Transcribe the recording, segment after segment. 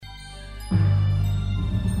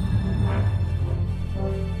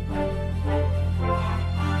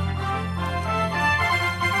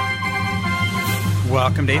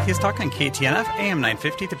Welcome to Atheist Talk on KTNF, AM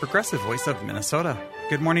 950, the progressive voice of Minnesota.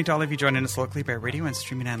 Good morning to all of you joining us locally by radio and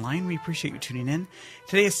streaming online. We appreciate you tuning in.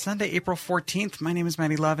 Today is Sunday, April 14th. My name is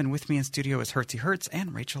Maddie Love, and with me in studio is Hertzie Hertz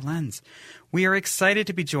and Rachel Lenz. We are excited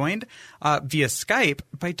to be joined via Skype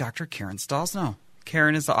by Dr. Karen Stollznow.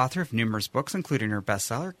 Karen is the author of numerous books, including her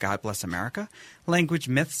bestseller, God Bless America, Language,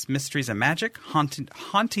 Myths, Mysteries, and Magic,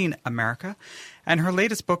 Haunting America, and her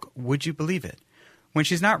latest book, Would You Believe It? When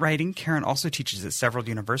she's not writing, Karen also teaches at several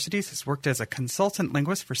universities, has worked as a consultant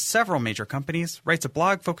linguist for several major companies, writes a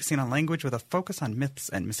blog focusing on language with a focus on myths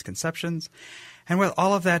and misconceptions. And with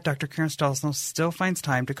all of that, Dr. Karen Stollznow still finds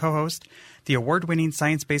time to co-host the award-winning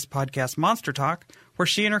science-based podcast Monster Talk, where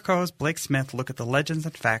she and her co-host Blake Smith look at the legends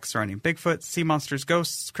and facts surrounding Bigfoot, sea monsters,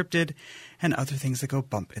 ghosts, cryptid, and other things that go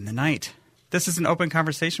bump in the night. This is an open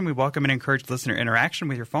conversation. We welcome and encourage listener interaction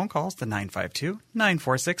with your phone calls to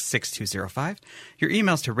 952-946-6205, your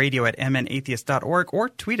emails to radio@mnatheist.org, or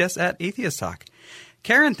tweet us at Atheist Talk.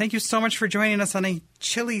 Karen, thank you so much for joining us on a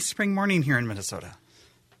chilly spring morning here in Minnesota.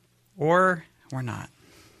 Or not.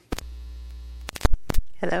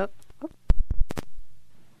 Hello.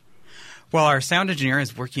 Well, our sound engineer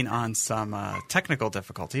is working on some technical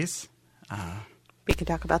difficulties. We can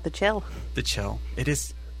talk about the chill. The chill. It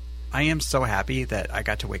is... I am so happy that I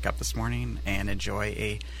got to wake up this morning and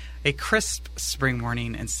enjoy a crisp spring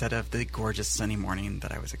morning instead of the gorgeous sunny morning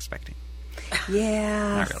that I was expecting.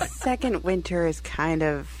 Yeah, Not really. Second winter is kind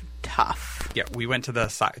of tough. Yeah, we went to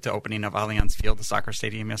the opening of Allianz Field, the soccer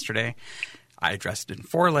stadium, yesterday. I dressed in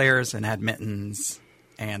 4 layers and had mittens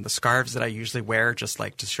and the scarves that I usually wear just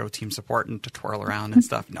like to show team support and to twirl around and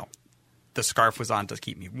stuff. No, the scarf was on to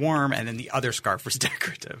keep me warm, and then the other scarf was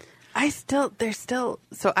decorative.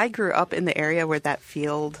 So I grew up in the area where that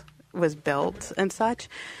field was built and such.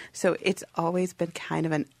 So it's always been kind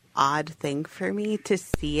of an odd thing for me to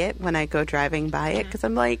see it when I go driving by it, because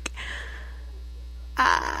I'm like,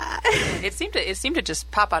 It seemed to just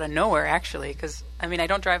pop out of nowhere, actually, because, I mean, I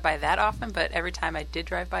don't drive by that often, but every time I did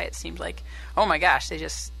drive by, it seemed like, oh my gosh, they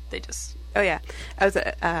just. Oh yeah, I was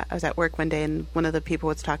at work one day, and one of the people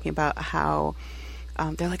was talking about how.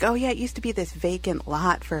 They're like, oh, yeah, it used to be this vacant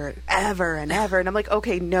lot forever and ever. And I'm like,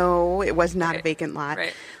 okay, no, it was not a vacant lot.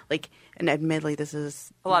 Right. Like, and admittedly, this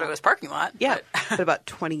is... A lot of it was parking lot. Yeah. But about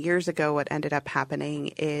 20 years ago, what ended up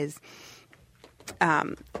happening is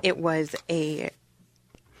it was a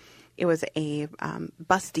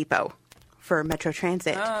bus depot for Metro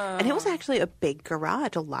Transit. Oh. And it was actually a big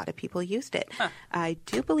garage. A lot of people used it. Huh. I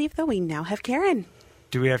do believe, though, we now have Karen.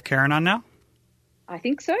 Do we have Karen on now? I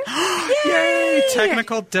think so. Yay!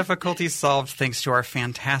 Technical difficulties solved thanks to our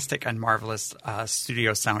fantastic and marvelous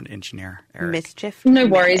studio sound engineer, Eric. Mischief. No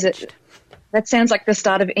worries. That sounds like the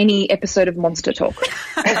start of any episode of Monster Talk.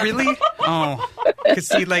 Oh, really? Oh. Because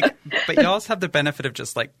see, but y'all have the benefit of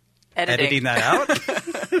just, editing that out.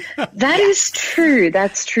 That is true.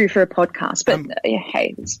 That's true for a podcast. But,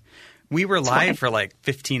 hey. We were live for,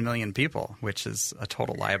 15 million people, which is a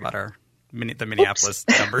total lie about the Minneapolis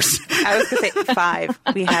numbers. I was going to say 5.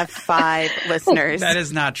 We have 5 listeners. That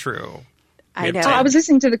is not true. I know. I was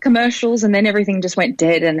listening to the commercials and then everything just went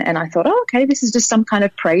dead and I thought, okay, this is just some kind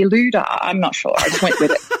of prelude. I'm not sure. I just went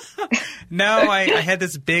with it. No, I had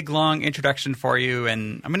this big, long introduction for you,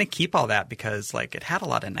 and I'm going to keep all that because, it had a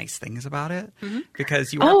lot of nice things about it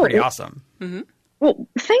because you are pretty awesome. Mm-hmm. Well,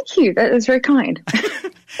 thank you. That is very kind.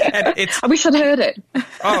 I wish I'd heard it.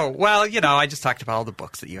 Oh, well, I just talked about all the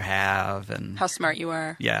books that you have and how smart you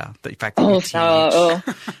are. Yeah, the fact that you teach.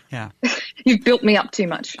 Yeah. You've built me up too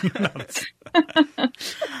much. All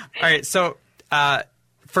right, so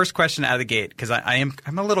first question out of the gate, because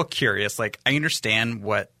I'm a little curious. I understand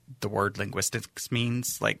what the word linguistics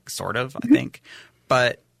means, sort of, I think.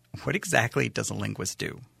 But what exactly does a linguist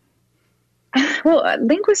do? Well,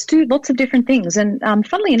 linguists do lots of different things. And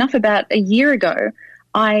funnily enough, about a year ago,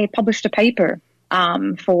 I published a paper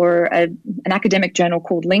for an academic journal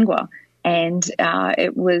called Lingua. And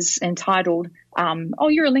it was entitled, Oh,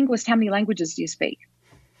 you're a linguist, how many languages do you speak?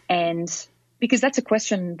 And because that's a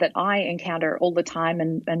question that I encounter all the time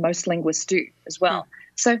and most linguists do as well.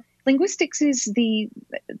 So linguistics is the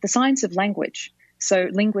science of language. So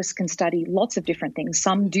linguists can study lots of different things.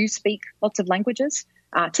 Some do speak lots of languages.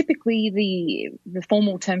 Typically, the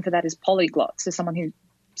formal term for that is polyglot. So someone who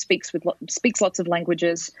speaks lots of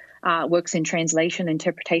languages, works in translation,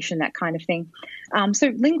 interpretation, that kind of thing.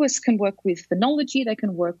 So linguists can work with phonology. They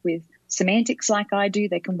can work with semantics like I do.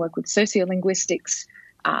 They can work with sociolinguistics,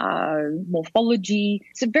 morphology,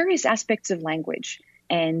 so various aspects of language.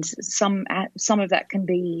 And some of that can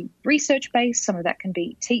be research-based. Some of that can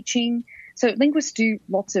be teaching. So linguists do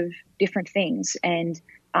lots of different things. And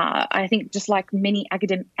I think just like many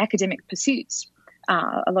academic pursuits,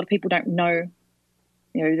 a lot of people don't know,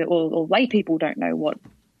 or lay people don't know what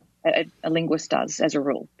a linguist does as a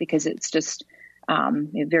rule, because it's just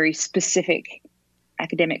very specific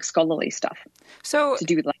academic scholarly stuff to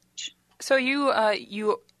do with language. So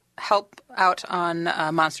you help out on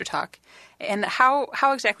Monster Talk, and how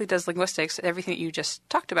exactly does linguistics, everything that you just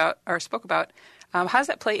talked about or spoke about, how does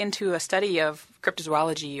that play into a study of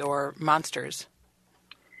cryptozoology or monsters?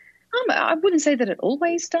 I wouldn't say that it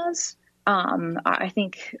always does. I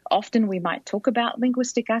think often we might talk about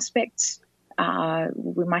linguistic aspects.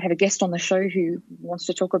 We might have a guest on the show who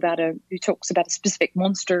talks about a specific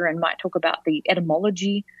monster and might talk about the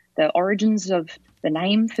etymology, the origins of the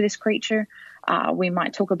name for this creature. We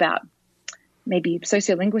might talk about maybe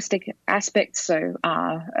sociolinguistic aspects, of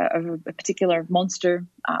a particular monster.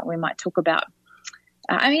 We might talk about.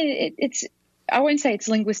 I won't say it's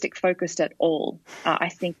linguistic focused at all. I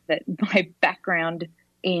think that my background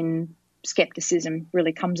in skepticism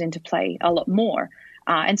really comes into play a lot more.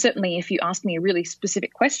 And certainly if you ask me a really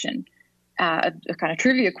specific question, a kind of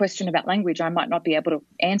trivia question about language, I might not be able to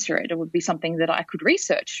answer it. It would be something that I could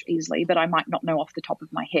research easily, but I might not know off the top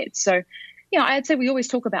of my head. So, I'd say we always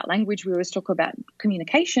talk about language. We always talk about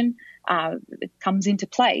communication. It comes into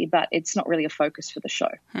play, but it's not really a focus for the show.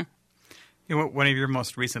 One of your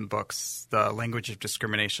most recent books, The Language of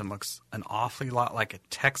Discrimination, looks an awfully lot like a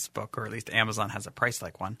textbook, or at least Amazon has a price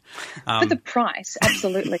like one. For the price,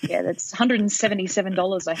 absolutely. Yeah, that's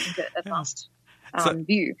 $177, I think, at last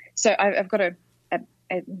view. So I've got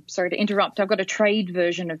sorry to interrupt, I've got a trade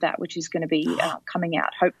version of that, which is going to be coming out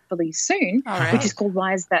hopefully soon, which is called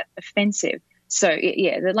Why Is That Offensive? So,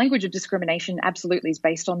 The Language of Discrimination absolutely is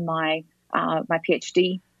based on my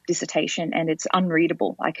PhD dissertation, and it's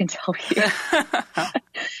unreadable, I can tell you.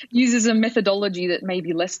 Uses a methodology that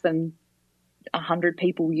maybe less than 100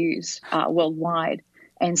 people use worldwide,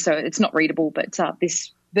 and so it's not readable, but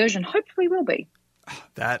this version hopefully will be.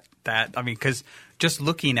 Because just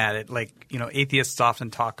looking at it, atheists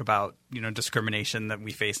often talk about, discrimination that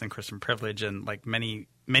we face in Christian privilege, and many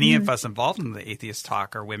of us involved in the atheist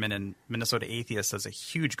talk are women, and Minnesota Atheists as a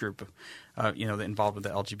huge group of, involved with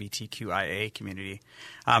the LGBTQIA community.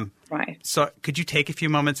 Right. So could you take a few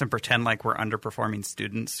moments and pretend like we're underperforming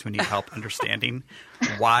students who need help understanding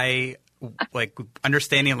why,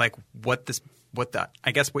 understanding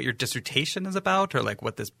what your dissertation is about, or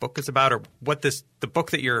what this book is about, or what the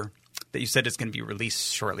book that you said is going to be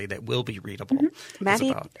released shortly that will be readable Maddie,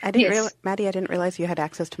 is about. I didn't realize you had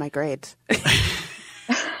access to my grades.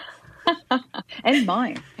 And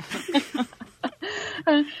mine.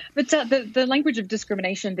 But the Language of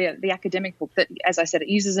Discrimination, the academic book, that, as I said, it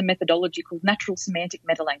uses a methodology called natural semantic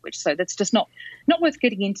metalanguage. So that's just not worth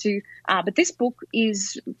getting into. But this book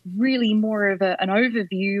is really more of an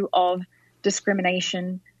overview of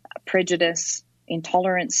discrimination, prejudice,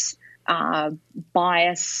 intolerance,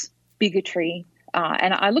 bias, bigotry.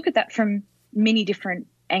 And I look at that from many different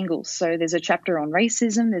angles. So there's a chapter on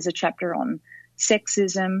racism, there's a chapter on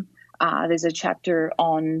sexism, there's a chapter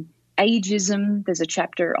on ageism, there's a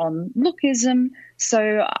chapter on lookism. So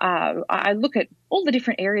I look at all the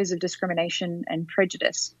different areas of discrimination and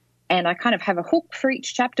prejudice, and I kind of have a hook for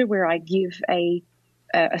each chapter where I give a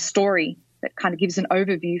story that kind of gives an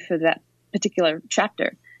overview for that particular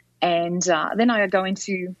chapter. And then I go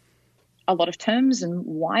into a lot of terms and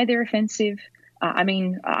why they're offensive.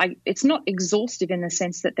 It's not exhaustive in the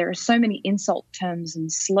sense that there are so many insult terms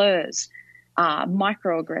and slurs,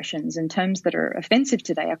 microaggressions and terms that are offensive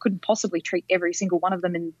today. I couldn't possibly treat every single one of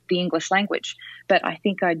them in the English language, but I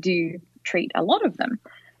think I do treat a lot of them.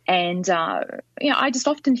 And, I just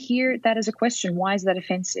often hear that as a question, why is that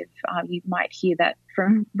offensive? You might hear that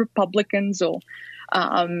from Republicans or,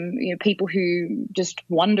 people who just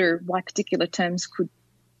wonder why particular terms could,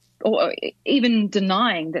 or even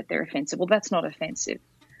denying that they're offensive. Well, that's not offensive.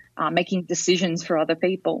 Making decisions for other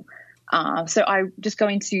people. So I just go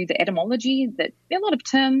into the etymology that a lot of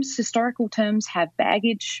terms, historical terms, have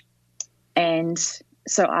baggage. And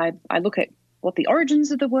so I look at what the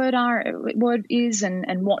origins of the word is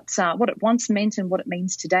and what it once meant and what it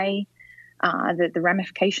means today, the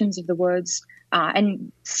ramifications of the words,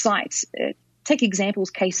 and take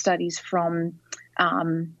examples, case studies from,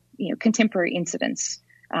 contemporary incidents,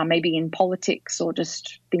 maybe in politics or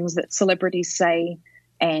just things that celebrities say,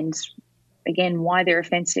 and again, why they're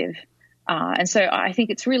offensive. And so I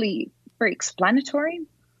think it's really very explanatory,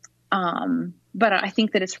 but I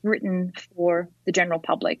think that it's written for the general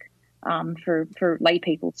public, for lay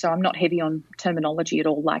people. So I'm not heavy on terminology at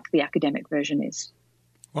all like the academic version is.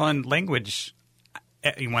 Well, in language,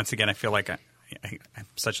 once again, I feel like I'm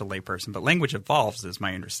such a layperson, but language evolves is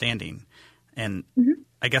my understanding. And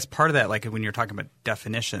I guess part of that, like when you're talking about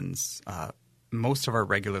definitions, most of our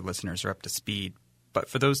regular listeners are up to speed. But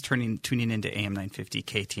for those tuning into AM 950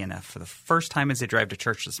 KTNF for the first time as they drive to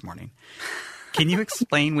church this morning, can you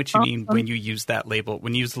explain what you mean when you use that label,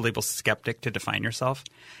 when you use the label skeptic to define yourself?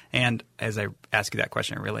 And as I ask you that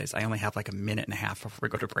question, I realize I only have like a minute and a half before we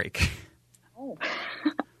go to break. Oh.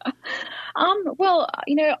 Well,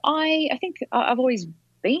 I think I've always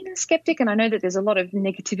been a skeptic, and I know that there's a lot of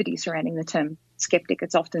negativity surrounding the term skeptic.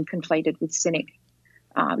 It's often conflated with cynic.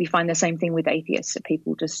 We find the same thing with atheists, that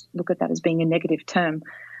people just look at that as being a negative term.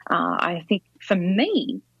 I think for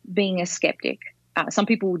me, being a skeptic, some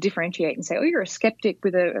people will differentiate and say, oh, you're a skeptic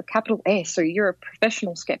with a capital S, or you're a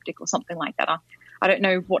professional skeptic or something like that. I don't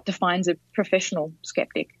know what defines a professional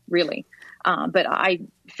skeptic, really. But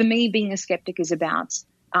for me, being a skeptic is about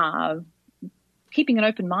keeping an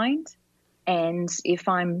open mind. And if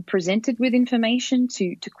I'm presented with information,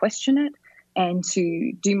 to question it and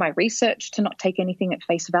to do my research, to not take anything at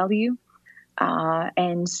face value.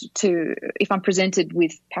 And if I'm presented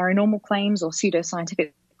with paranormal claims or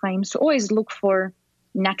pseudoscientific claims, to always look for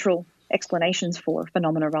natural explanations for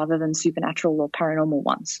phenomena rather than supernatural or paranormal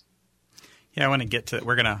ones. Yeah, I want to get to –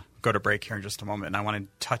 we're going to go to break here in just a moment, and I want to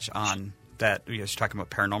touch on that. You're talking about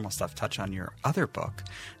paranormal stuff, touch on your other book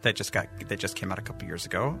that just came out a couple years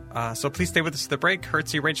ago. So please stay with us to the break.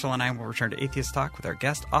 Hertzie, Rachel, and I will return to Atheist Talk with our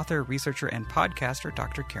guest, author, researcher, and podcaster,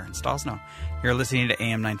 Dr. Karen Stollznow. You're listening to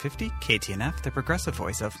AM 950 KTNF, the progressive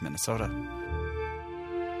voice of Minnesota.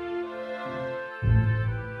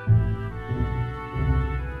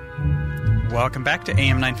 Welcome back to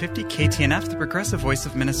AM 950 KTNF, the progressive voice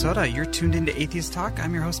of Minnesota. You're tuned into Atheist Talk.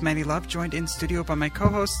 I'm your host, Maddie Love, joined in studio by my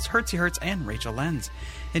co-hosts, Hertzie Hertz and Rachel Lenz.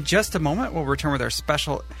 In just a moment, we'll return with our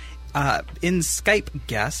special in Skype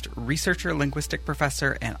guest, researcher, linguistic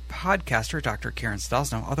professor, and podcaster, Dr. Karen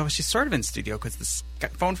Stollznow, although she's sort of in studio because the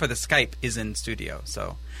phone for the Skype is in studio.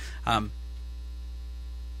 So I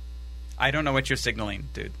don't know what you're signaling,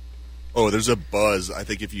 dude. Oh, there's a buzz. I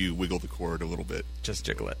think if you wiggle the cord a little bit. Just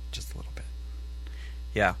jiggle it, just a little bit.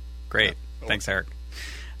 Yeah, great. Yeah. Oh. Thanks, Eric.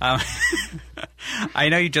 I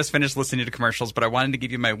know you just finished listening to commercials, but I wanted to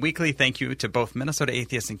give you my weekly thank you to both Minnesota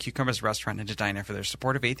Atheists and Cucumbers Restaurant and Edina for their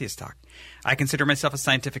support of Atheist Talk. I consider myself a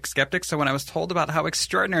scientific skeptic, so when I was told about how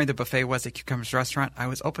extraordinary the buffet was at Cucumbers Restaurant, I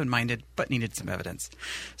was open-minded but needed some evidence.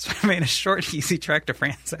 So I made a short, easy trek to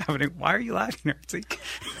France Avenue. Why are you laughing, Hertzie?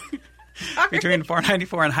 Between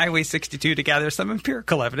 494 and Highway 62 to gather some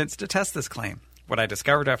empirical evidence to test this claim. What I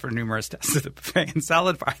discovered after numerous tests of the buffet and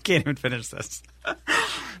salad bar, I can't even finish this.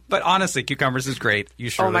 But honestly, Cucumbers is great. You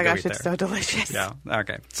should really go eat there. It's so delicious. Yeah.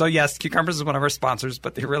 Okay. So yes, Cucumbers is one of our sponsors,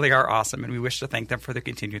 but they really are awesome, and we wish to thank them for their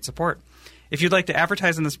continued support. If you'd like to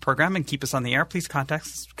advertise in this program and keep us on the air, please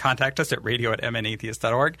contact us at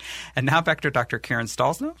radio@mnatheist.org. And now back to Dr. Karen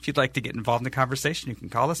Stollznow. If you'd like to get involved in the conversation, you can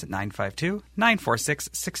call us at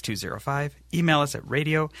 952-946-6205. Email us at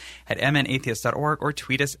radio@mnatheist.org or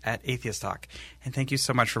tweet us at Atheist Talk. And thank you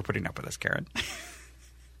so much for putting up with us, Karen.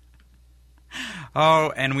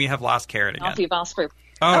 Oh, and we have lost Karen again. After you've asked for.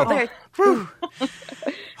 Oh.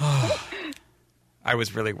 I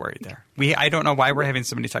was really worried there. I don't know why we're having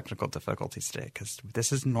so many technical difficulties today, because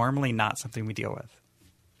this is normally not something we deal with.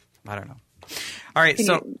 I don't know. All right,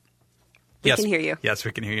 so we can hear you. Yes,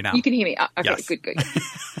 we can hear you now. You can hear me. Okay, yes. Good.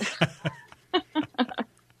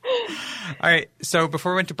 All right, so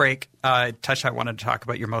before we went to break, I wanted to talk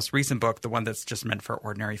about your most recent book, the one that's just meant for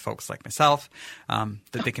ordinary folks like myself, that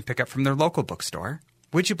they can pick up from their local bookstore.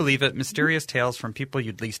 Would you believe it? Mysterious Tales from People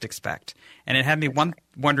You'd Least Expect. And it had me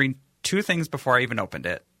wondering two things before I even opened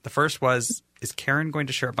it. The first was, is Karen going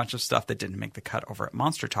to share a bunch of stuff that didn't make the cut over at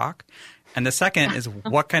Monster Talk? And the second is,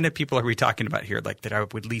 what kind of people are we talking about here, like that I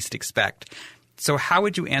would least expect? So how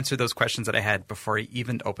would you answer those questions that I had before I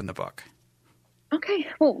even opened the book? Okay,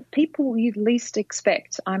 well, people you'd least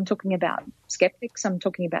expect. I'm talking about skeptics. I'm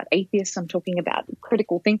talking about atheists. I'm talking about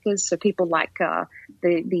critical thinkers. So people like the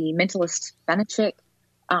mentalist Banachek,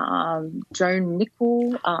 Joan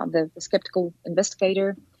Nickel, the skeptical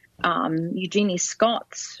investigator, Eugenie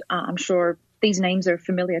Scott. I'm sure these names are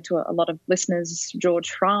familiar to a lot of listeners. George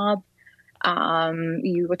Schwab.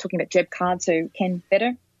 You were talking about Jeb Card, so Ken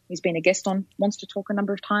Feder. He's been a guest on Monster Talk a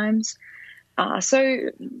number of times. So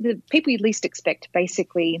the people you'd least expect,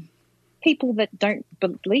 basically people that don't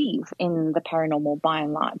believe in the paranormal by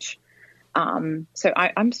and large. So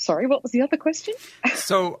I'm sorry, what was the other question?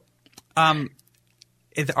 So the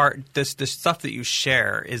stuff that you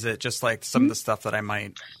share, is it just like some of the stuff that I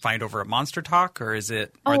might find over at Monster Talk, or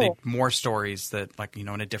are they more stories that, like, in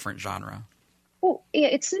a different genre? Well, Yeah,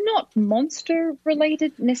 it's not monster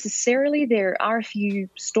related necessarily. There are a few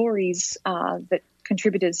stories that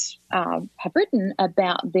contributors have written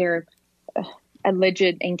about their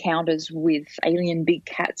alleged encounters with alien big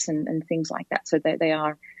cats and things like that. So they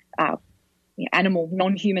are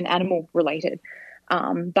non-human animal related.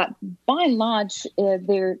 But by and large,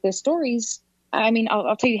 their stories, I mean,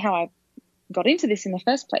 I'll tell you how I got into this in the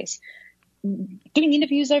first place. Doing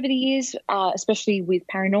interviews over the years, especially with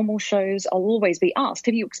paranormal shows, I'll always be asked,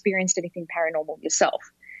 have you experienced anything paranormal yourself?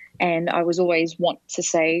 And I was always want to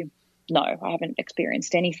say, no, I haven't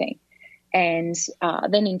experienced anything. And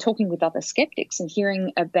then in talking with other skeptics and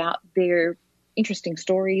hearing about their interesting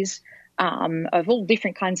stories of all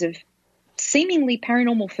different kinds of seemingly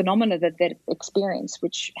paranormal phenomena that they experience,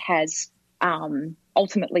 which has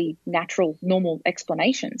ultimately natural, normal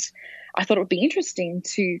explanations, I thought it would be interesting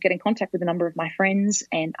to get in contact with a number of my friends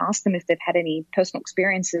and ask them if they've had any personal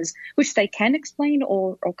experiences which they can explain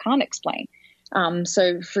or can't explain.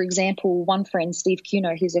 So, for example, one friend, Steve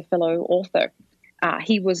Cuno, who's a fellow author,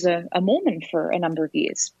 he was a Mormon for a number of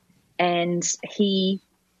years, and he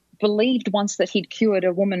believed once that he'd cured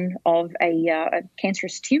a woman of a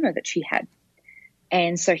cancerous tumor that she had.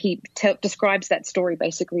 And so he describes that story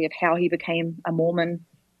basically of how he became a Mormon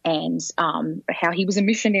and how he was a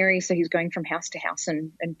missionary. So he was going from house to house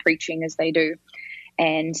and preaching as they do,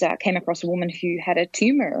 and came across a woman who had a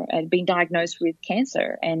tumor and been diagnosed with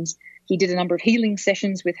cancer. And he did a number of healing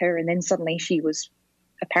sessions with her, and then suddenly she was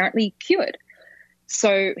apparently cured.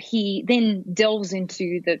 So he then delves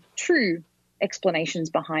into the true explanations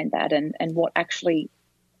behind that and what actually,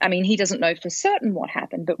 I mean, he doesn't know for certain what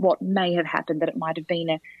happened, but what may have happened, that it might have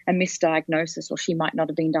been a misdiagnosis, or she might not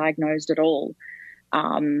have been diagnosed at all.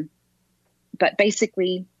 But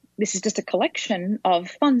basically, this is just a collection of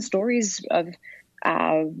fun stories of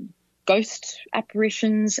ghost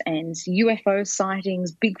apparitions and UFO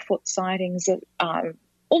sightings, Bigfoot sightings,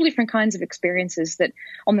 all different kinds of experiences that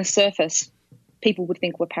on the surface people would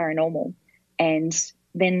think were paranormal, and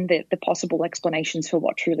then the possible explanations for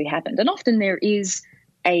what truly happened. And often there is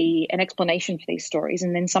an explanation for these stories,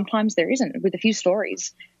 and then sometimes there isn't. With a few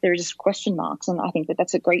stories, there are just question marks, and I think that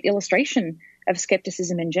that's a great illustration of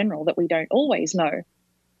skepticism in general, that we don't always know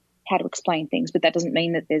how to explain things, but that doesn't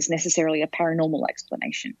mean that there's necessarily a paranormal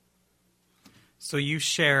explanation. So you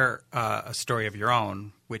share a story of your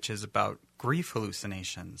own, which is about grief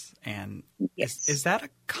hallucinations, and yes. Is that a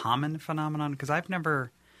common phenomenon? Because I've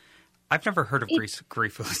never heard of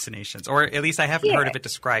grief hallucinations, or at least I haven't heard of it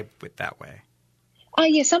described that way.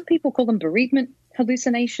 Yeah, some people call them bereavement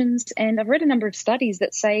hallucinations, and I've read a number of studies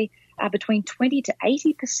that say between 20 to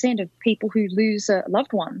 80% of people who lose a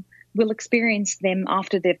loved one will experience them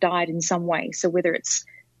after they've died in some way. So whether it's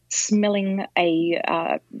smelling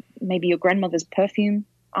maybe your grandmother's perfume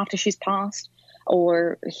after she's passed,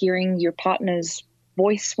 or hearing your partner's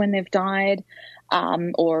voice when they've died,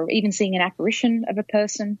 or even seeing an apparition of a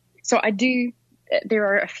person. So there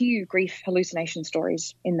are a few grief hallucination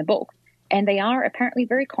stories in the book, and they are apparently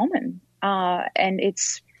very common. And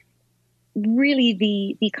it's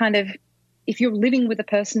really the kind of, if you're living with a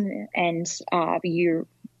person and you're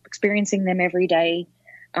experiencing them every day,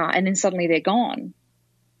 and then suddenly they're gone,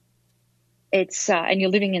 and you're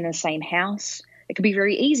living in the same house, it can be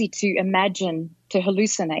very easy to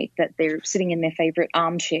hallucinate that they're sitting in their favorite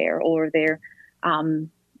armchair, or they're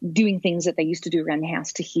doing things that they used to do around the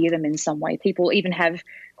house to hear them in some way. People even have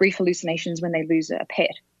grief hallucinations when they lose a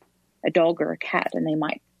pet, a dog or a cat, and they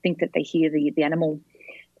might think that they hear the animal,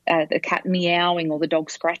 the cat meowing or the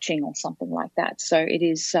dog scratching or something like that. So it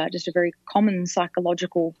is just a very common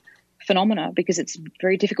psychological phenomena, because it's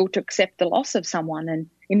very difficult to accept the loss of someone, and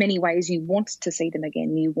in many ways you want to see them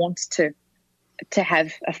again. You want to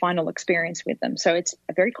have a final experience with them. So it's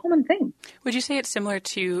a very common thing. Would you say it's similar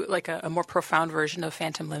to like a more profound version of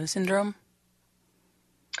phantom limb syndrome?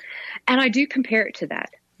 And I do compare it to that.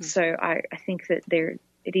 So I think that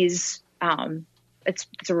it is,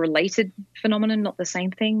 it's a related phenomenon, not the same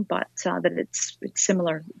thing, but that it's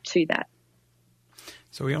similar to that.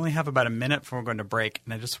 So we only have about a minute before we're going to break,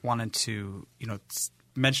 and I just wanted to,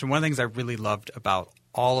 mention one of the things I really loved about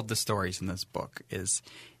all of the stories in this book is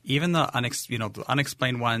even the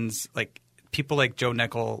unexplained ones, like people like Joe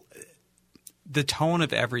Nickel. The tone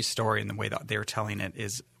of every story and the way that they're telling it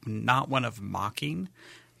is not one of mocking.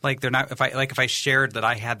 Like they're not. If I shared that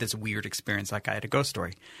I had this weird experience, like I had a ghost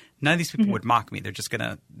story, none of these people would mock me. They're just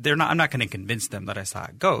gonna. They're not. I'm not going to convince them that I saw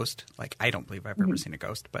a ghost. Like I don't believe I've ever seen a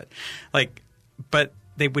ghost, but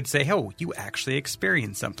they would say, "Oh, you actually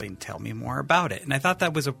experienced something. Tell me more about it." And I thought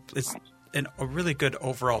that was a really good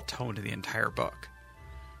overall tone to the entire book.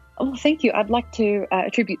 Oh, thank you. I'd like to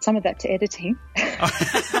attribute some of that to editing. I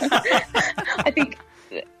think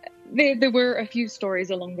there were a few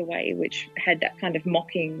stories along the way which had that kind of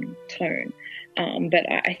mocking tone. But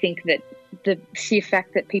I think that the sheer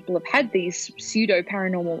fact that people have had these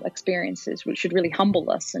pseudo-paranormal experiences, which should really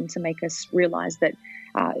humble us and to make us realize that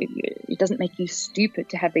it doesn't make you stupid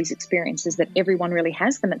to have these experiences, that everyone really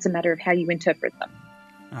has them. It's a matter of how you interpret them.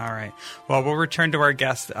 All right. Well, we'll return to our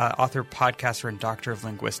guest, author, podcaster, and doctor of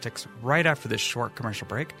linguistics right after this short commercial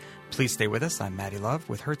break. Please stay with us. I'm Maddie Love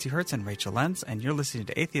with Hertzy Hertz and Rachel Lenz, and you're listening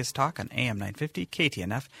to Atheist Talk on AM 950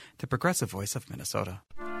 KTNF, the progressive voice of Minnesota.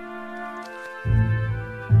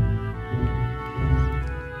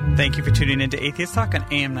 Thank you for tuning in to Atheist Talk on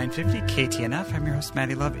AM 950 KTNF. I'm your host,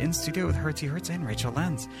 Maddie Love, in studio with Hertzy Hertz and Rachel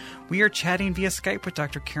Lenz. We are chatting via Skype with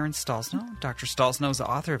Dr. Karen Stollznow. Dr. Stollznow is the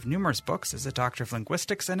author of numerous books, is a doctor of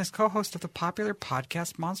linguistics, and is co-host of the popular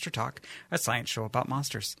podcast Monster Talk, a science show about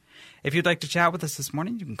monsters. If you'd like to chat with us this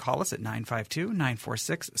morning, you can call us at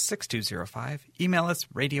 952-946-6205, email us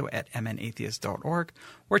radio@mnatheist.org,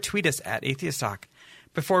 or tweet us at Atheist Talk.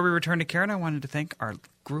 Before we return to Karen, I wanted to thank our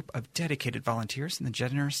group of dedicated volunteers and the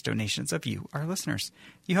generous donations of you, our listeners.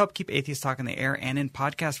 You help keep Atheist Talk in the air and in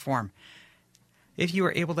podcast form. If you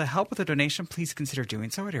are able to help with a donation, please consider doing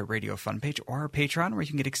so at our Radio Fund page or our Patreon, where you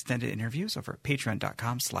can get extended interviews over at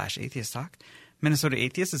patreon.com/atheisttalk. Minnesota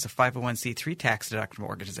Atheist is a 501c3 tax-deductible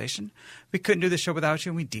organization. We couldn't do the show without you,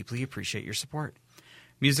 and we deeply appreciate your support.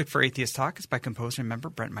 Music for Atheist Talk is by composer and member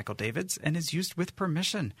Brent Michael Davids and is used with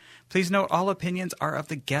permission. Please note all opinions are of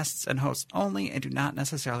the guests and hosts only and do not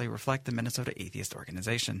necessarily reflect the Minnesota Atheist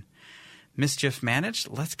Organization. Mischief managed.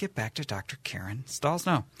 Let's get back to Dr. Karen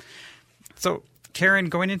Stollznow. So, Karen,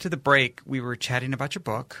 going into the break, we were chatting about your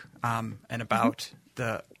book and about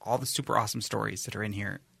all the super awesome stories that are in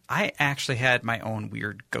here. I actually had my own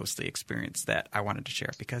weird ghostly experience that I wanted to share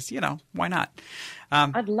because, why not?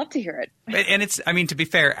 I'd love to hear it. And to be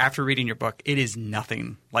fair, after reading your book, it is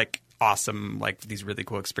nothing like awesome, like these really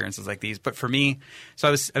cool experiences like these. But for me, so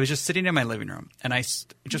I was just sitting in my living room and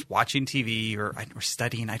just watching TV or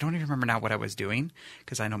studying. I don't even remember now what I was doing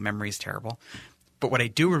because I know memory is terrible. But what I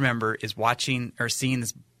do remember is watching or seeing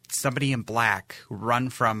somebody in black run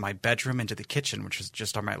from my bedroom into the kitchen, which was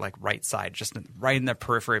just on my right side, just right in the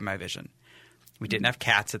periphery of my vision. We didn't have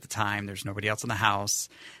cats at the time. There's nobody else in the house.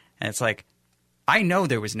 And it's like, I know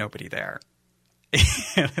there was nobody there,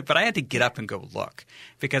 but I had to get up and go look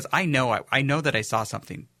because I know that I saw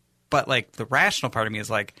something. But the rational part of me is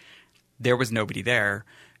like, there was nobody there.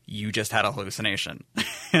 You just had a hallucination.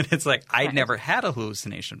 And it's like, I'd never had a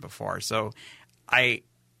hallucination before. So I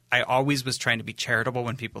always was trying to be charitable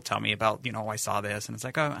when people tell me about, I saw this. And it's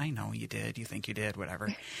like, oh, I know you did. You think you did, whatever.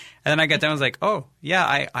 And then I got down and was like, oh,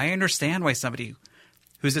 yeah, I understand why somebody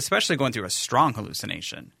who's especially going through a strong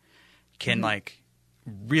hallucination can,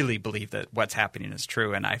 really believe that what's happening is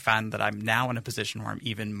true. And I found that I'm now in a position where I'm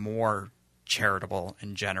even more charitable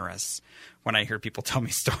and generous when I hear people tell me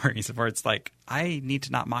stories where it's like, I need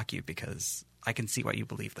to not mock you because I can see why you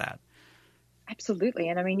believe that. Absolutely.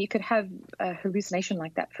 And you could have a hallucination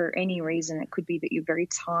like that for any reason. It could be that you're very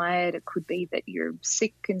tired. It could be that you're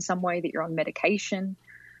sick in some way, that you're on medication.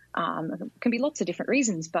 It can be lots of different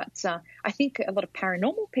reasons. But I think a lot of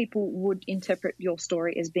paranormal people would interpret your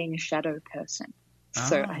story as being a shadow person. Oh.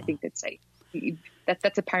 So I think that's a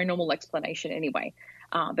paranormal explanation anyway.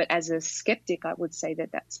 But as a skeptic, I would say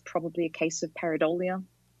that that's probably a case of pareidolia,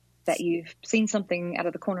 that you've seen something out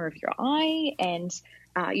of the corner of your eye and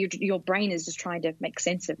your brain is just trying to make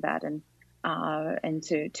sense of that and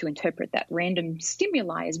to interpret that random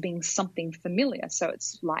stimuli as being something familiar. So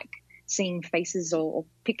it's like seeing faces or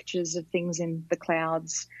pictures of things in the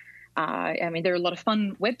clouds. There are a lot of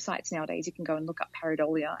fun websites nowadays. You can go and look up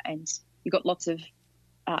pareidolia and you've got lots of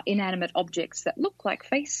inanimate objects that look like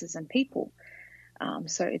faces and people.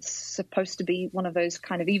 So it's supposed to be one of those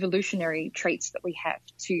kind of evolutionary traits that we have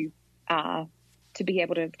to be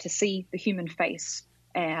able to see the human face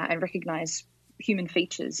and recognize human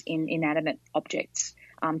features in inanimate objects,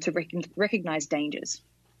 to recognize dangers,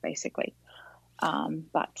 basically.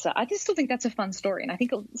 But I just still think that's a fun story. And I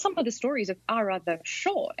think some of the stories are rather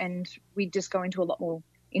short and we just go into a lot more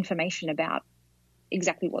information about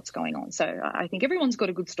exactly what's going on. So I think everyone's got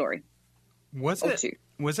a good story. Was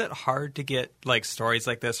it hard to get stories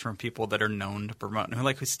like this from people that are known to promote,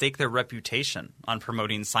 who stake their reputation on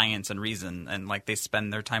promoting science and reason, and they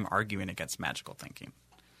spend their time arguing against magical thinking?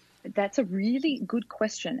 That's a really good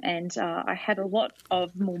question, and I had a lot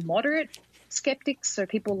of more moderate skeptics, so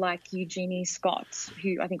people like Eugenie Scott,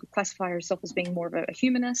 who I think would classify herself as being more of a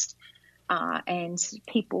humanist, And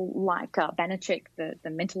people like Banachek, the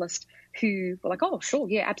mentalist, who were like, oh, sure,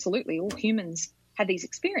 yeah, absolutely. All humans have these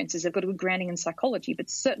experiences. They've got a good grounding in psychology. But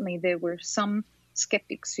certainly there were some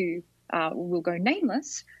skeptics who will go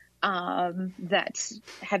nameless that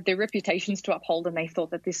had their reputations to uphold, and they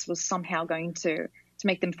thought that this was somehow going to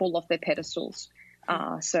make them fall off their pedestals.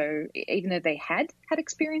 So even though they had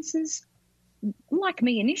experiences, like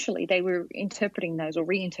me initially, they were interpreting those or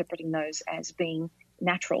reinterpreting those as being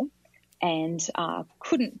natural, and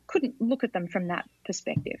couldn't look at them from that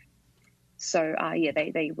perspective. So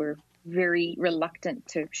they were very reluctant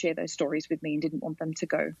to share those stories with me and didn't want them to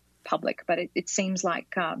go public. But it seems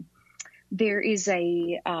like there is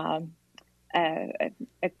a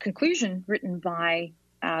conclusion written by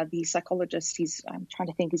the psychologist. I'm trying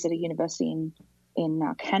to think, is it a university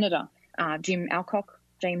in Canada? James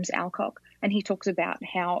Alcock, and he talks about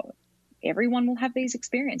how everyone will have these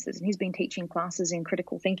experiences, and he's been teaching classes in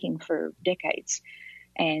critical thinking for decades.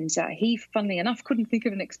 And he, funnily enough, couldn't think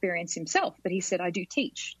of an experience himself, but he said, I do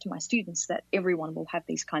teach to my students that everyone will have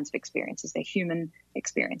these kinds of experiences. They're human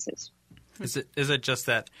experiences. Is it just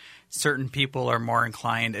that certain people are more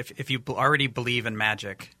inclined, if you already believe in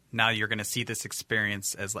magic, now you're going to see this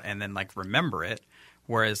experience and then like remember it,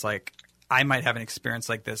 whereas like I might have an experience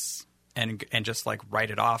like this and just like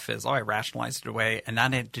write it off as, I rationalized it away, and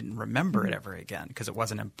then I didn't remember it ever again because it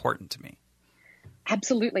wasn't important to me.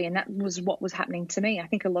 Absolutely, and that was what was happening to me. I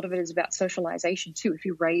think a lot of it is about socialization too. If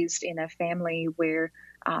you're raised in a family where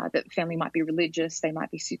the family might be religious, they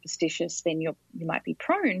might be superstitious, then you might be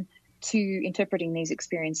prone to interpreting these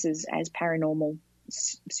experiences as paranormal,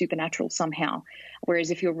 supernatural somehow.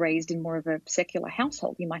 Whereas if you're raised in more of a secular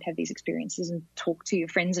household, you might have these experiences and talk to your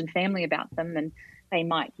friends and family about them, and they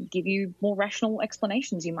might give you more rational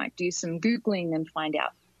explanations. You might do some Googling and find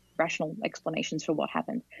out rational explanations for what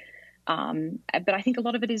happened. But I think a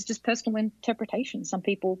lot of it is just personal interpretation. Some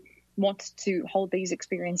people want to hold these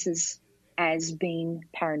experiences as being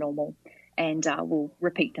paranormal and will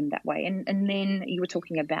repeat them that way. And then you were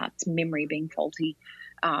talking about memory being faulty.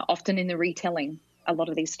 Often in the retelling, a lot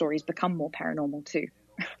of these stories become more paranormal too.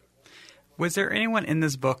 Was there anyone in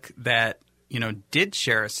this book that did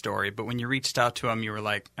share a story, but when you reached out to them, you were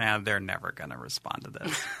like, they're never going to respond to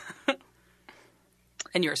this?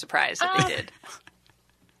 And you were surprised that they did.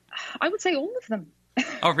 I would say all of them.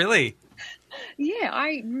 Oh, really? Yeah,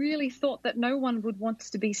 I really thought that no one would want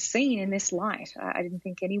to be seen in this light. I didn't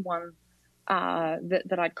think anyone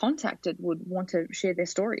that I'd contacted would want to share their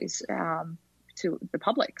stories to the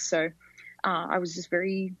public. So I was just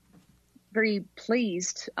very, very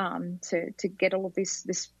pleased to get all of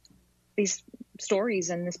these stories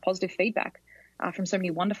and this positive feedback from so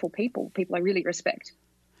many wonderful people I really respect.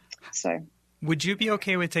 So, would you be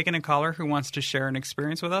okay with taking a caller who wants to share an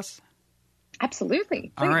experience with us?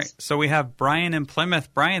 Absolutely. Please. All right. So we have Brian in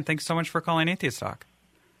Plymouth. Brian, thanks so much for calling Atheist Talk.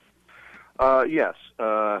 Yes.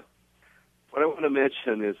 What I want to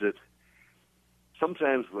mention is that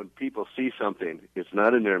sometimes when people see something, it's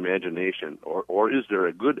not in their imagination, or is there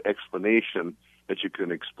a good explanation that you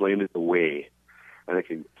can explain it away? And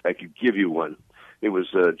I could give you one. It was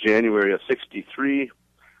January of '63.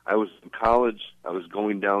 I was in college. I was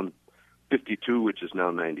going down 52, which is now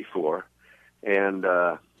 94. And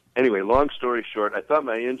anyway, long story short, I thought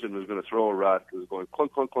my engine was going to throw a rock. It was going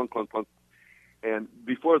clunk, clunk, clunk, clunk, clunk. And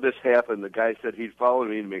before this happened, the guy said he'd follow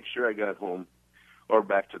me to make sure I got home or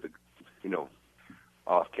back to the,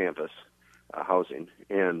 off-campus housing.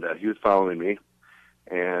 And he was following me.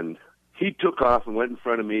 And he took off and went in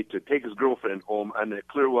front of me to take his girlfriend home on the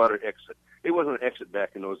Clearwater exit. It wasn't an exit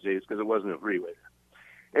back in those days because it wasn't a freeway.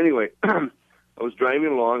 Anyway, I was driving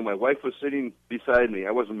along. My wife was sitting beside me.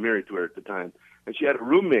 I wasn't married to her at the time. And she had a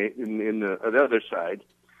roommate in the other side,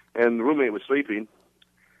 and the roommate was sleeping.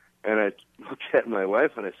 And I looked at my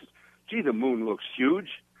wife, and I said, gee, the moon looks huge.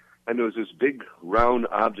 And there was this big round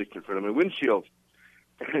object in front of my windshield.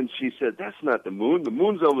 And she said, that's not the moon. The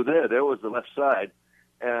moon's over there. There was the left side.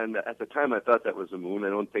 And at the time, I thought that was the moon. I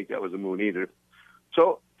don't think that was the moon either.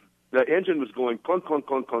 So the engine was going clunk, clunk,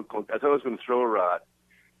 clunk, clunk, clunk. I thought I was going to throw a rod.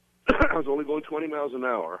 I was only going 20 miles an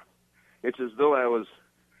hour. It's as though I was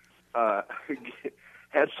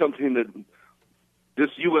had something that this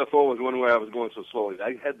UFO was wondering why I was going so slowly.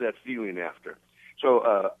 I had that feeling after.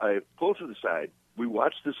 So I pulled to the side. We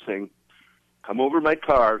watched this thing come over my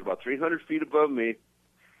car, about 300 feet above me,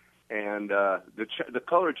 and the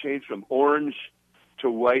color changed from orange to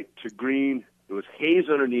white to green. There was haze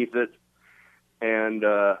underneath it. And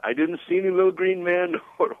I didn't see any little green man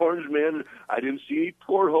or orange man. I didn't see any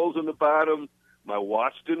portholes in the bottom. My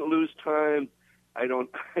watch didn't lose time. I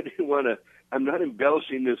didn't want to. I'm not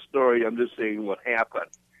embellishing this story. I'm just saying what happened.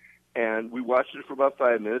 And we watched it for about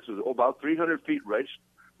 5 minutes. It was about 300 feet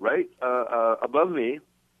right above me.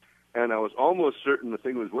 And I was almost certain the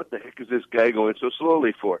thing was, what the heck is this guy going so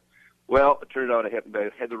slowly for? Well, it turned out I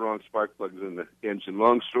had the wrong spark plugs in the engine.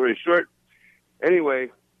 Long story short, anyway,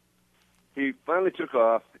 he finally took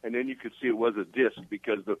off, and then you could see it was a disc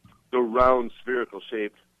because the round spherical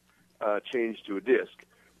shape changed to a disc.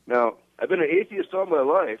 Now, I've been an atheist all my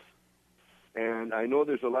life, and I know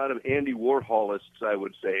there's a lot of Andy Warholists, I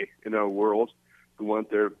would say, in our world who want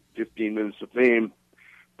their 15 minutes of fame.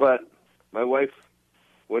 But my wife,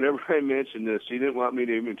 whenever I mentioned this, she didn't want me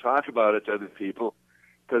to even talk about it to other people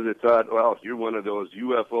because they thought, well, you're one of those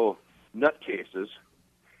UFO nutcases.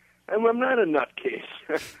 And I'm not a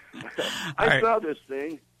nutcase. I saw this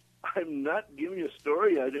thing. I'm not giving you a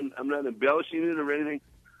story. I'm not embellishing it or anything.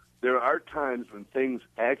 There are times when things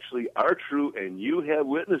actually are true, and you have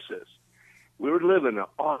witnesses. We live in an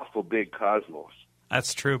awful big cosmos.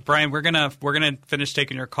 That's true. Brian, we're gonna finish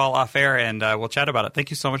taking your call off air, and we'll chat about it.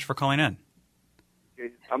 Thank you so much for calling in.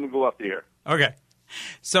 Okay, I'm going to go off the air. Okay.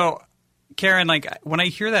 So, Karen, like, when I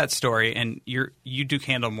hear that story, and you do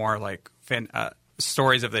handle more, like,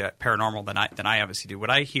 stories of the paranormal than I obviously do.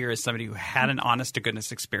 What I hear is somebody who had an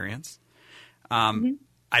honest-to-goodness experience.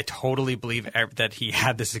 I totally believe that he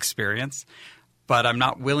had this experience, but I'm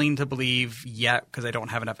not willing to believe yet because I don't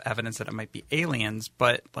have enough evidence that it might be aliens.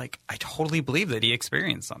 But, like, I totally believe that he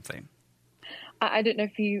experienced something. I don't know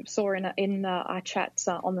if you saw in our chats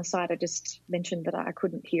on the side, I just mentioned that I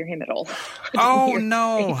couldn't hear him at all. Oh,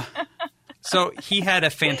 no. So he had a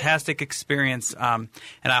fantastic experience, and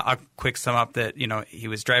I'll quick sum up that, he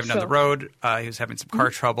was driving down the road, he was having some car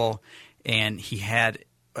trouble, and he had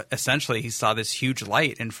essentially he saw this huge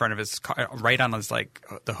light in front of his car, right on his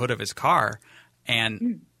the hood of his car,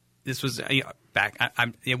 and this was back.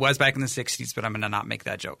 It was back in the 60s, but I'm going to not make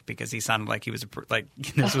that joke because he sounded like he was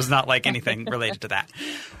this was not like anything related to that.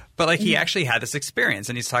 But he actually had this experience,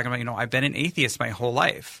 and he's talking about, I've been an atheist my whole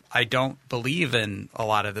life. I don't believe in a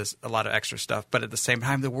lot of extra stuff, but at the same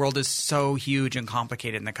time, the world is so huge and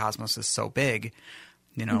complicated, and the cosmos is so big.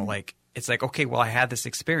 It's like, okay, well, I had this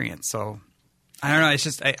experience, so I don't know. It's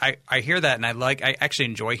just I hear that, and I actually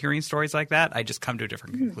enjoy hearing stories like that. I just come to a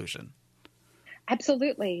different conclusion.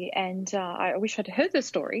 Absolutely. And I wish I'd heard the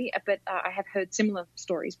story, but I have heard similar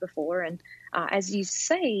stories before. And as you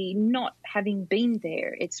say, not having been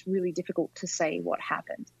there, it's really difficult to say what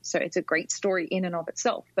happened. So it's a great story in and of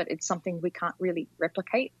itself, but it's something we can't really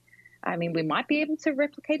replicate. I mean, we might be able to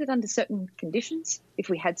replicate it under certain conditions if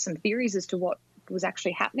we had some theories as to what was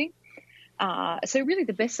actually happening. So really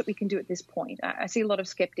the best that we can do at this point, I see a lot of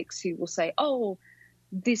skeptics who will say, oh,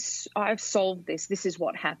 I've solved this. This is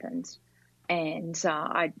what happened. And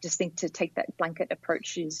I just think to take that blanket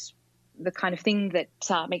approach is the kind of thing that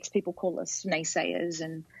makes people call us naysayers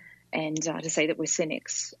and to say that we're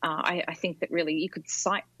cynics. I think that really you could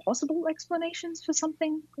cite possible explanations for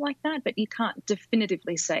something like that, but you can't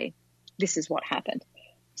definitively say this is what happened.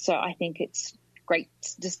 So I think it's great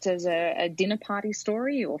just as a dinner party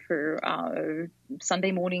story or for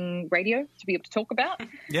Sunday morning radio to be able to talk about.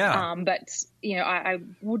 Yeah. But, I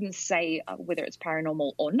wouldn't say whether it's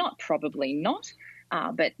paranormal or not, probably not.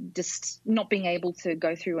 But just not being able to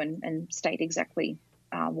go through and state exactly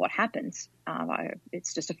what happens.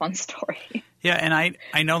 It's just a fun story. Yeah, and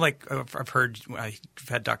I know, I've heard, I've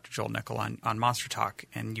had Dr. Joel Nickel on Monster Talk,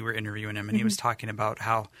 and you were interviewing him, and he was talking about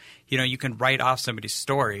how, you can write off somebody's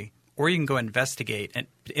story, or you can go investigate, and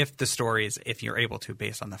if you're able to,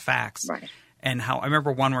 based on the facts. Right. And how I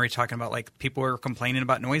remember one where you're talking about people were complaining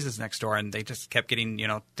about noises next door, and they just kept getting,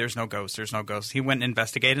 there's no ghosts, there's no ghosts. He went and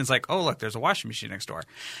investigated, and it's like, oh, look, there's a washing machine next door.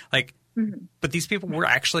 But these people were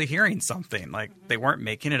actually hearing something. They weren't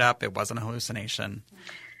making it up. It wasn't a hallucination.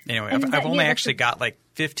 Anyway, I've only actually got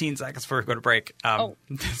 15 seconds before we go to break. So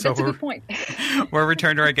that's a good point. We'll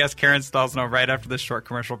return to our guest, Karen Stollznow, right after this short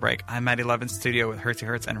commercial break. I'm Maddie Love in studio with Hertzie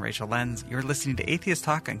Hertz and Rachel Lenz. You're listening to Atheist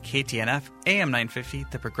Talk on KTNF, AM 950,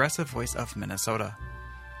 the progressive voice of Minnesota.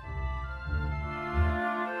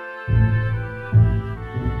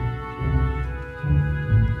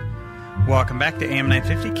 Welcome back to AM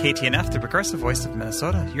 950, KTNF, the progressive voice of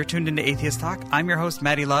Minnesota. You're tuned into Atheist Talk. I'm your host,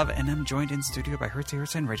 Maddie Love, and I'm joined in studio by Hertzie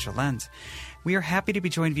Hertz and Rachel Lenz. We are happy to be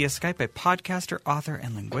joined via Skype by podcaster, author,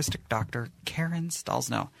 and linguistic doctor Karen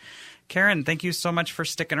Stollznow. Karen, thank you so much for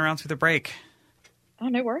sticking around through the break. Oh,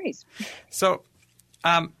 no worries. So,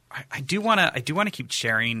 I do want to keep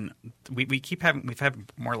sharing. We've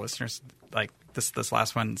had more listeners this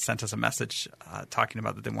last one sent us a message talking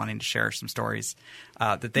about that they're wanting to share some stories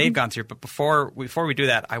that they've gone through. But before we do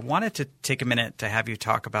that, I wanted to take a minute to have you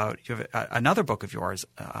talk about you have another book of yours,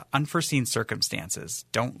 Unforeseen Circumstances.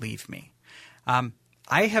 Don't Leave Me.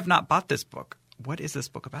 I have not bought this book. What is this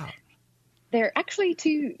book about? They're actually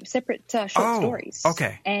two separate short stories.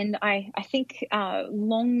 Okay. And I think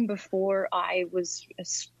long before I was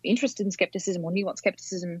interested in skepticism or knew what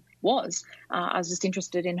skepticism was, I was just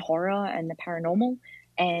interested in horror and the paranormal.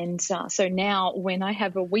 And so now when I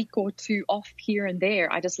have a week or two off here and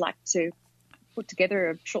there, I just like to put together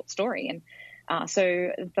a short story. And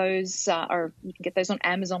so those you can get those on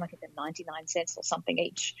Amazon. I think they're 99 cents or something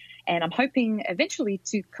each. And I'm hoping eventually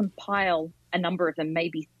to compile a number of them,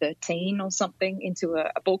 maybe 13 or something, into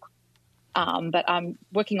a book. But I'm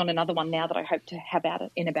working on another one now that I hope to have out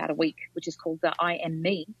in about a week, which is called The I Am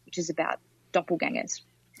Me, which is about doppelgangers.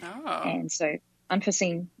 Oh. And so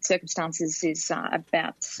Unforeseen Circumstances is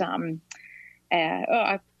about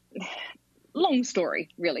long story,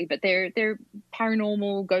 really, but they're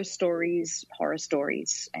paranormal, ghost stories, horror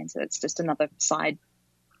stories, and so it's just another side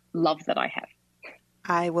love that I have.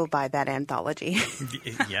 I will buy that anthology.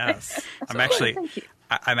 Yes, Thank you.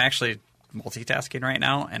 I'm actually multitasking right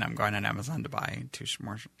now, and I'm going on Amazon to buy two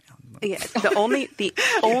more. Yeah, the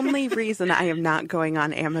only reason I am not going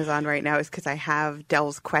on Amazon right now is because I have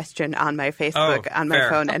Dell's question on my Facebook on my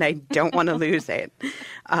phone, and I don't want to lose it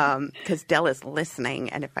because Dell is listening,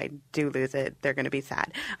 and if I do lose it, they're going to be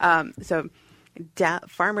sad. So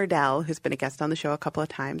Farmer Dell, who's been a guest on the show a couple of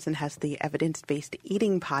times and has the evidence-based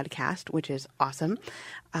eating podcast, which is awesome,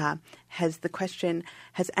 has the question: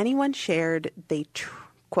 has anyone shared they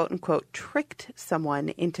quote-unquote tricked someone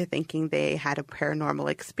into thinking they had a paranormal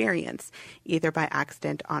experience, either by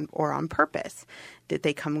accident or on purpose? Did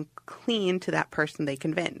they come clean to that person they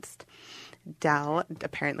convinced? Dell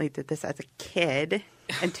apparently did this as a kid,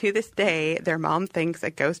 and to this day, their mom thinks a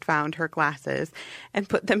ghost found her glasses and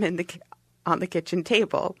put them on the kitchen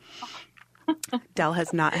table. Dell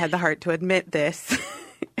has not had the heart to admit this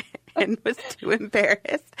and was too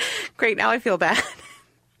embarrassed. Great, now I feel bad.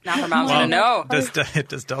 Now her mom's going to know.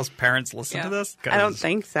 Does Dell's parents listen to this? I don't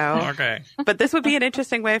think so. Okay. But this would be an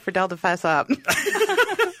interesting way for Dell to fess up.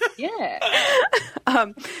 Yeah.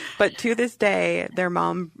 But to this day, their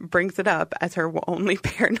mom brings it up as her only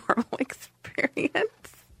paranormal experience.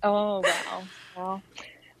 Oh, wow.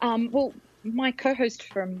 Well, my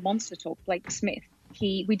co-host from Monster Talk, Blake Smith,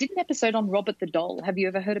 we did an episode on Robert the Doll. Have you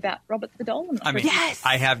ever heard about Robert the Doll? I mean, yes!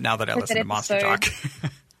 I have now that I listen to Monster Talk.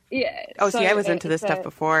 Yeah. Oh, see, I was into this stuff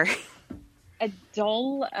before. A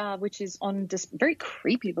doll, which is on this very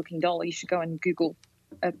creepy looking doll. You should go and Google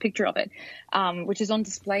a picture of it, which is on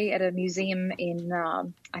display at a museum in,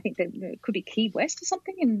 I think it could be Key West or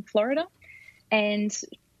something in Florida. And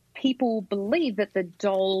people believe that the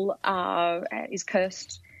doll is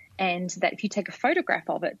cursed, and that if you take a photograph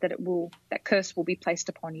of it, that curse will be placed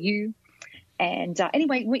upon you. And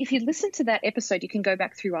anyway, if you listen to that episode, you can go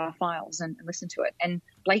back through our files and listen to it. And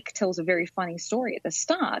Blake tells a very funny story at the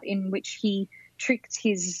start in which he tricked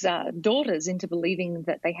his daughters into believing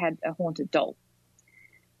that they had a haunted doll.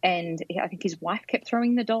 And I think his wife kept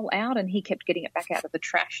throwing the doll out, and he kept getting it back out of the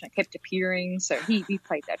trash, and it kept appearing. So he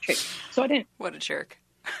played that trick. So I don't. What a jerk.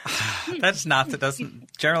 That's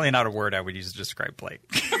generally not a word I would use to describe Blake.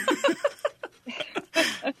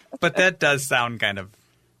 But that does sound kind of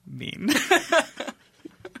mean.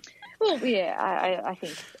 Well, yeah, I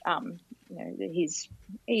think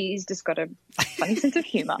he's just got a funny sense of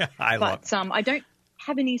humor. I don't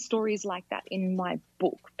have any stories like that in my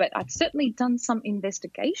book, but I've certainly done some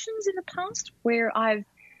investigations in the past where I've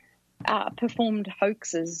performed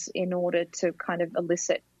hoaxes in order to kind of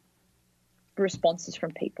elicit responses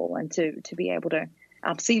from people and to be able to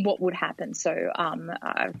see what would happen. So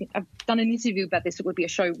I think I've done an interview about this. It would be a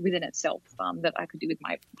show within itself that I could do with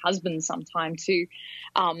my husband sometime too,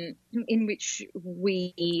 in which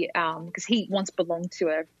we, because he once belonged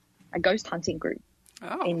to a ghost hunting group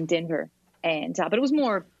in Denver, and but it was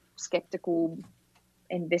more skeptical,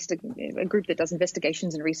 a group that does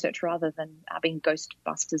investigations and research rather than being ghost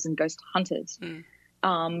busters and ghost hunters.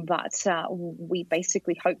 But we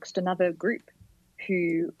basically hoaxed another group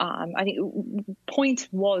who I think point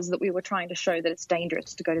was that we were trying to show that it's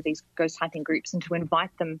dangerous to go to these ghost hunting groups and to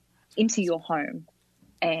invite them into your home,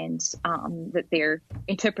 and that their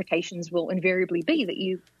interpretations will invariably be that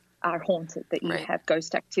you are haunted, that you have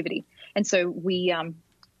ghost activity. And so we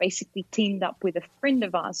basically teamed up with a friend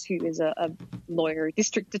of ours who is a lawyer, a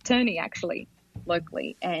district attorney actually,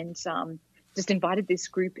 locally, and just invited this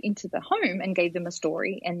group into the home and gave them a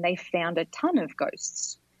story, and they found a ton of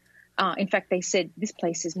ghosts. In fact, they said this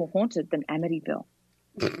place is more haunted than Amityville.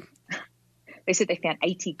 They said they found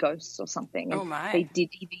 80 ghosts or something. Oh, my. They did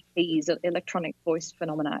EVPs, electronic voice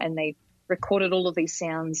phenomena, and they recorded all of these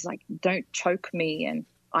sounds like, don't choke me and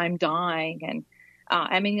I'm dying. And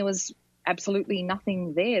I mean, there was absolutely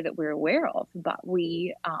nothing there that we're aware of, but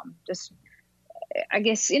we just, I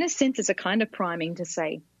guess, in a sense, it's a kind of priming to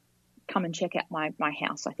say, come and check out my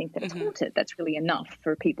house. I think that it's haunted. That's really enough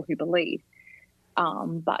for people who believe.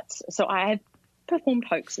 But so I have performed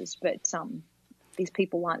hoaxes, but these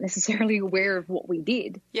people aren't necessarily aware of what we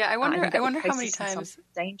did. Yeah, I wonder how many times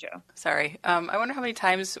danger. Sorry, I wonder how many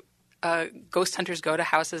times ghost hunters go to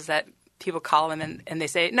houses that people call them and they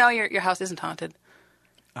say, no, your house isn't haunted.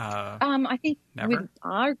 I think never? with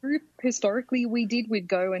our group, historically, we'd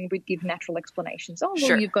go and we'd give natural explanations. Oh, well,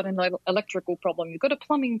 Sure. You've got an electrical problem. You've got a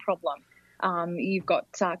plumbing problem. You've got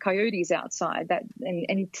coyotes outside,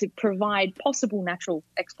 and to provide possible natural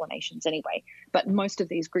explanations anyway. But most of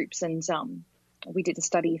these groups, and we did a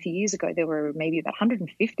study a few years ago, there were maybe about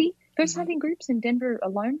 150 ghost hunting groups in Denver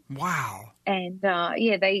alone. Wow. And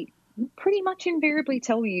they pretty much invariably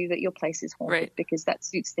tell you that your place is haunted, Right. because that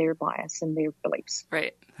suits their bias and their beliefs.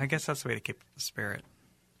 Right. I guess that's the way to keep the spirit.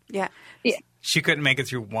 Yeah. Yeah. She couldn't make it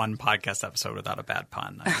through one podcast episode without a bad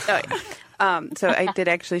pun. Oh, yeah. So I did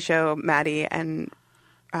actually show Maddie and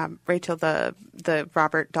Rachel the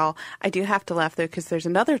Robert doll. I do have to laugh, though, because there's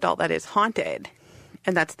another doll that is haunted,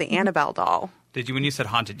 and that's the Annabelle doll. Did you, when you said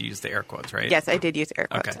haunted, you used the air quotes, right? Yes, I did use air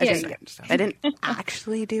quotes. Okay. I didn't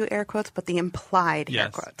actually do air quotes, but the implied air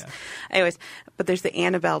Yes, quotes. yes. Anyways, but there's the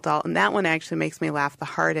Annabelle doll, and that one actually makes me laugh the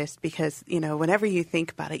hardest because, whenever you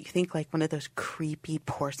think about it, you think like one of those creepy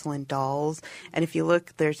porcelain dolls. And if you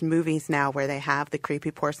look, there's movies now where they have the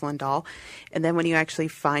creepy porcelain doll. And then when you actually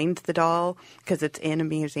find the doll, because it's in a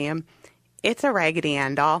museum, it's a Raggedy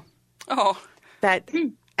Ann doll. Oh. That...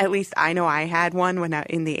 At least I know I had one when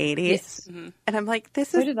in the 80s. Yes. And I'm like,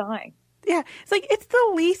 So did I. Yeah. It's like, it's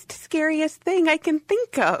the least scariest thing I can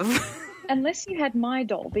think of. Unless you had my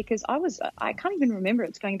doll, because I can't even remember.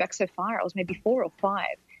 It's going back so far. I was maybe 4 or 5.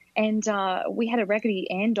 And we had a Raggedy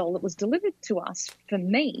Ann doll that was delivered to us for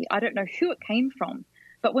me. I don't know who it came from.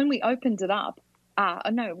 But when we opened it up,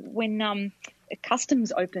 when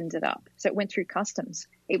Customs opened it up, so it went through Customs,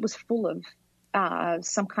 it was full of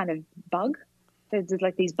some kind of bug.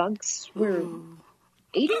 Like these bugs were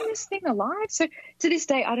eating this thing alive. So to this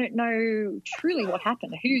day, I don't know truly what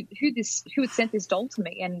happened, who had sent this doll to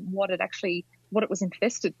me, and what it was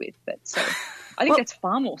infested with. But so I think that's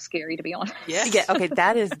far more scary, to be honest. Yes. Yeah, okay,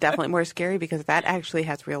 that is definitely more scary because that actually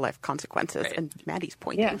has real life consequences. Right. And Maddie's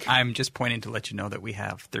pointing. Yeah. I'm just pointing to let you know that we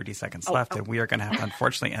have 30 seconds left, and we are going to have to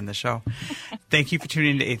unfortunately end the show. Thank you for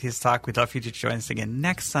tuning in to Atheist Talk. We'd love for you to join us again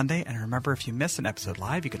next Sunday. And remember, if you miss an episode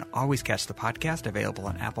live, you can always catch the podcast available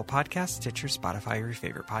on Apple Podcasts, Stitcher, Spotify, or your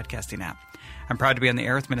favorite podcasting app. I'm proud to be on the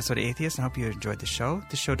air with Minnesota Atheists and hope you enjoyed the show.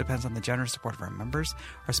 The show depends on the generous support of our members,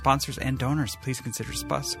 our sponsors, and donors. Please consider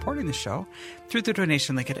supporting the show through the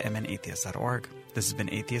donation link at mnatheist.org. This has been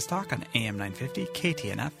Atheist Talk on AM 950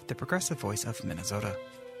 KTNF, the progressive voice of Minnesota.